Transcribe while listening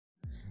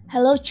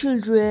Hello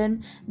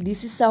children,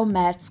 this is our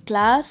maths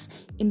class.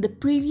 In the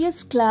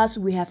previous class,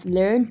 we have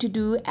learned to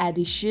do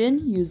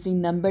addition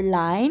using number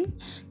line.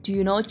 Do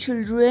you know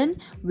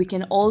children, we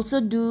can also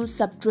do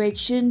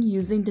subtraction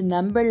using the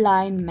number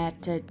line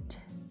method.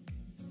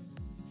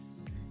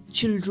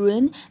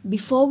 Children,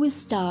 before we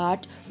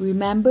start,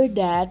 remember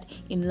that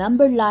in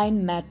number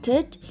line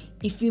method,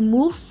 if we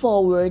move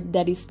forward,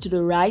 that is to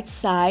the right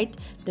side,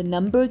 the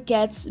number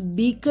gets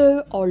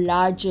bigger or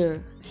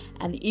larger.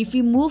 And if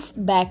we move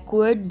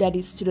backward, that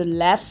is to the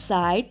left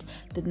side,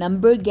 the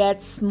number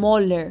gets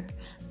smaller.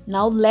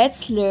 Now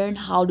let's learn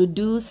how to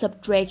do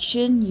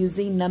subtraction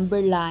using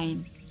number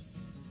line.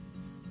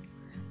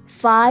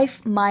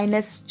 5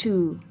 minus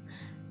 2.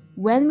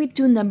 When we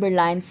do number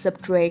line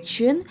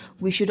subtraction,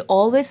 we should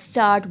always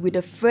start with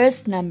the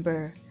first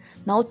number.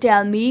 Now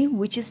tell me,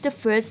 which is the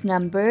first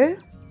number?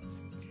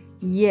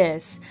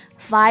 Yes,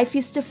 5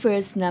 is the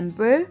first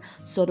number,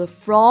 so the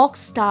frog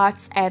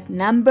starts at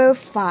number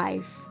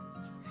 5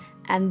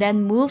 and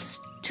then moves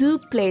 2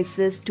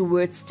 places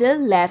towards the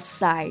left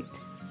side.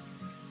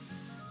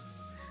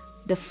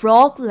 The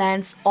frog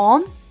lands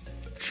on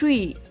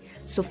 3,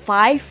 so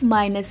 5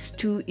 minus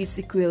 2 is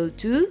equal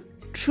to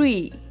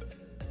 3.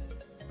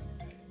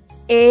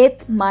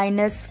 8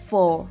 minus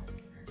 4.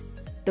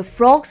 The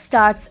frog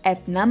starts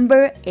at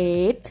number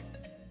 8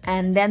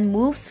 and then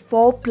moves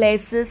 4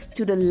 places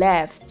to the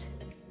left.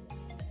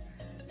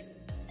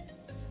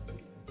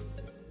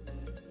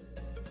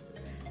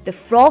 The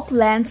frog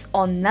lands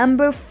on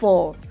number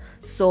 4,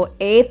 so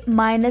 8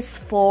 minus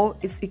 4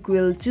 is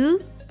equal to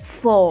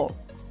 4.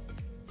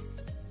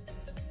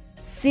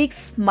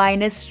 6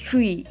 minus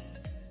 3.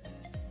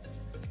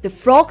 The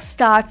frog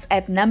starts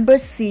at number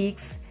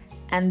 6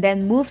 and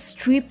then moves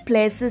 3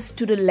 places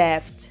to the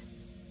left.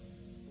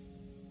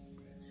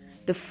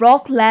 The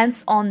frog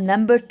lands on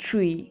number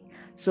 3,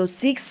 so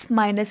 6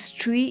 minus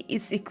 3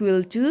 is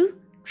equal to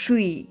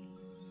 3.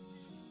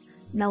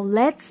 Now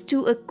let's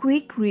do a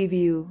quick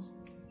review.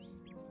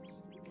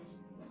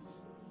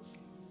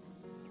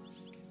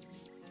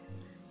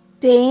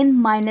 10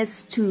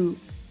 minus 2.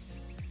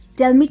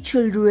 Tell me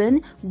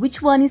children,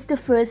 which one is the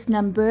first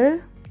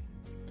number?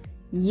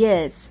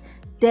 Yes,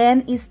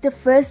 10 is the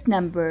first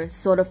number,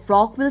 so the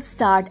frog will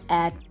start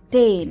at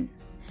 10.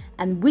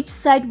 And which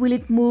side will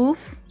it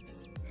move?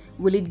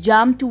 Will it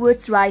jump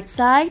towards right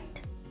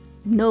side?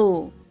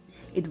 No,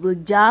 it will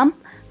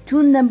jump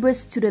 2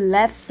 numbers to the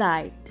left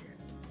side.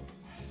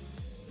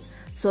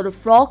 So the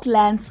frog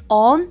lands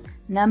on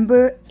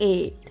number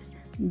 8.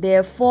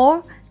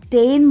 Therefore,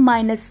 10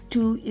 minus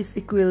 2 is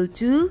equal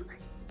to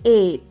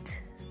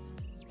 8.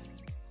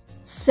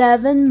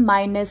 7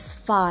 minus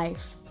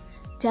 5.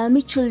 Tell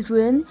me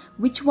children,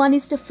 which one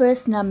is the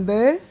first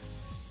number?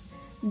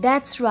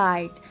 That's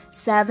right,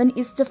 7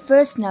 is the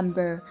first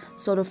number,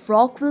 so the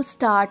frog will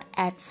start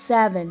at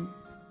 7.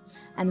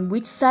 And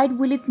which side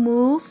will it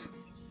move?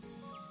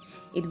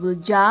 It will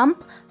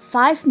jump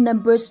 5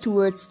 numbers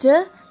towards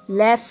the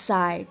left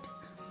side.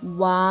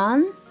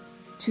 1,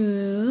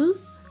 2,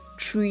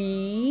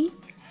 3,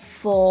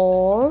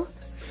 4,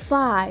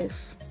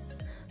 5.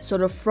 So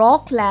the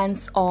frog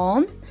lands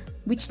on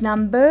which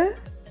number?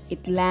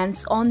 It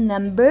lands on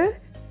number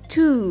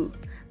 2.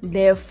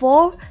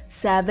 Therefore,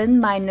 7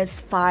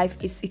 minus 5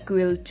 is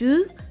equal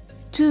to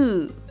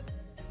 2.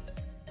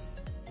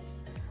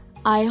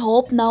 I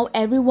hope now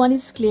everyone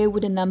is clear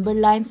with the number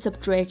line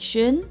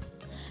subtraction.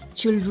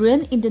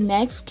 Children, in the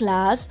next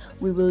class,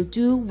 we will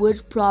do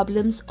word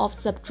problems of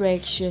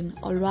subtraction.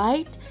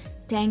 Alright?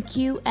 Thank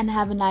you and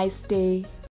have a nice day.